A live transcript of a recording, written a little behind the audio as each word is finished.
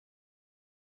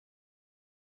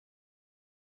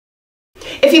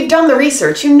If you've done the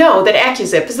research, you know that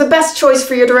AccuZIP is the best choice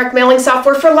for your direct mailing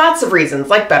software for lots of reasons,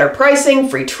 like better pricing,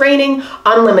 free training,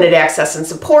 unlimited access and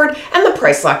support, and the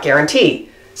price lock guarantee.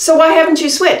 So why haven't you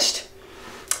switched?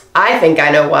 I think I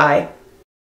know why.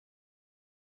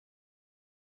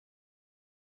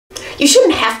 You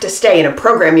shouldn't have to stay in a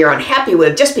program you're unhappy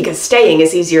with just because staying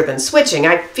is easier than switching.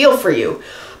 I feel for you.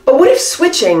 But what if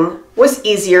switching was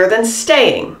easier than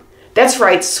staying? That's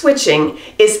right, switching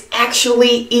is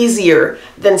actually easier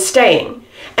than staying.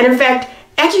 And in fact,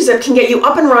 AccuZIP can get you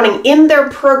up and running in their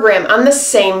program on the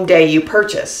same day you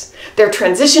purchase. Their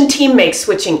transition team makes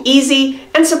switching easy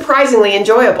and surprisingly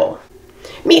enjoyable.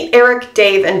 Meet Eric,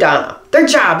 Dave, and Donna. Their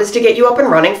job is to get you up and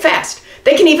running fast.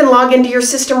 They can even log into your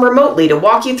system remotely to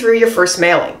walk you through your first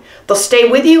mailing. They'll stay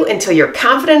with you until you're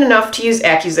confident enough to use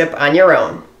AccuZIP on your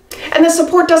own. And the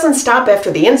support doesn't stop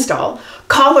after the install.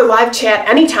 Call or live chat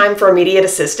anytime for immediate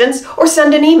assistance, or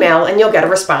send an email and you'll get a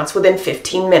response within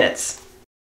 15 minutes.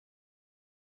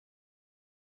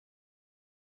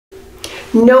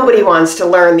 Nobody wants to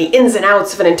learn the ins and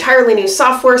outs of an entirely new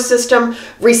software system,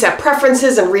 reset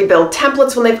preferences, and rebuild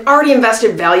templates when they've already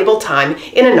invested valuable time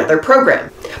in another program.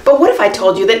 But what if I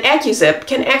told you that AccuZIP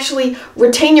can actually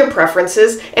retain your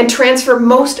preferences and transfer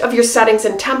most of your settings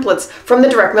and templates from the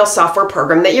direct mail software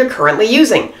program that you're currently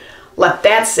using? Let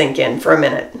that sink in for a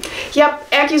minute. Yep,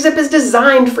 AccuZIP is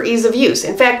designed for ease of use.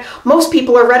 In fact, most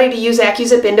people are ready to use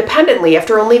AccuZIP independently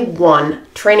after only one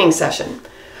training session.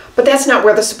 But that's not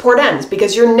where the support ends,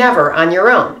 because you're never on your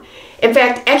own. In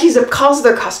fact, AccuZIP calls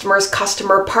their customers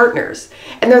customer partners,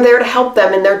 and they're there to help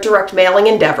them in their direct mailing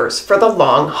endeavors for the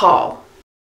long haul.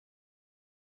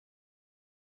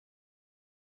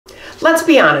 Let's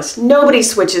be honest, nobody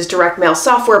switches direct mail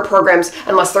software programs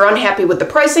unless they're unhappy with the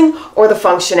pricing or the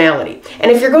functionality.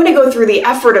 And if you're going to go through the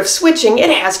effort of switching,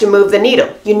 it has to move the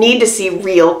needle. You need to see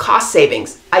real cost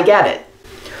savings. I get it.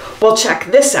 Well,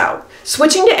 check this out.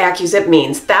 Switching to AccuZIP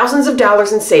means thousands of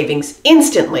dollars in savings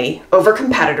instantly over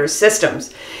competitors'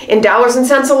 systems. In dollars and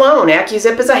cents alone,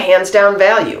 AccuZIP is a hands-down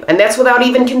value, and that's without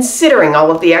even considering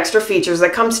all of the extra features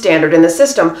that come standard in the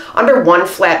system under one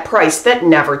flat price that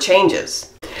never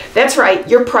changes. That's right,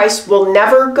 your price will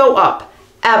never go up,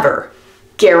 ever.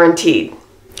 Guaranteed.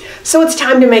 So it's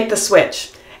time to make the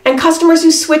switch. And customers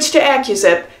who switch to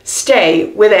AccuZIP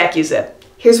stay with AccuZIP.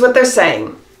 Here's what they're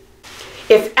saying.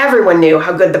 If everyone knew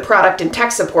how good the product and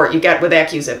tech support you get with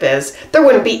AccuZIP is, there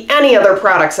wouldn't be any other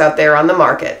products out there on the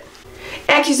market.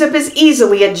 AccuZIP is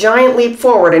easily a giant leap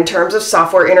forward in terms of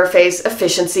software interface,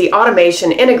 efficiency,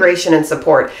 automation, integration, and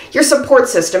support. Your support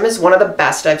system is one of the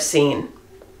best I've seen.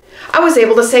 I was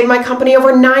able to save my company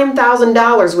over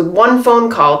 $9,000 with one phone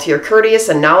call to your courteous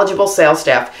and knowledgeable sales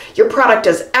staff. Your product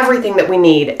does everything that we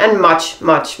need and much,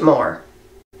 much more.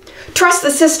 Trust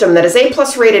the system that is A+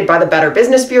 rated by the Better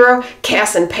Business Bureau,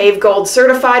 CAS and PAVE Gold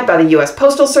certified by the U.S.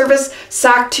 Postal Service,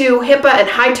 SOC 2, HIPAA, and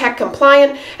high-tech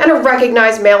compliant, and a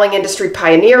recognized mailing industry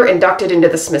pioneer inducted into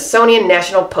the Smithsonian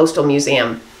National Postal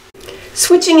Museum.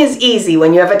 Switching is easy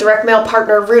when you have a direct mail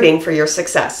partner rooting for your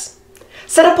success.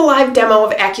 Set up a live demo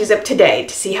of AccuZIP today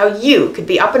to see how you could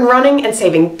be up and running and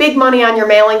saving big money on your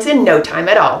mailings in no time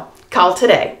at all. Call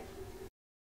today.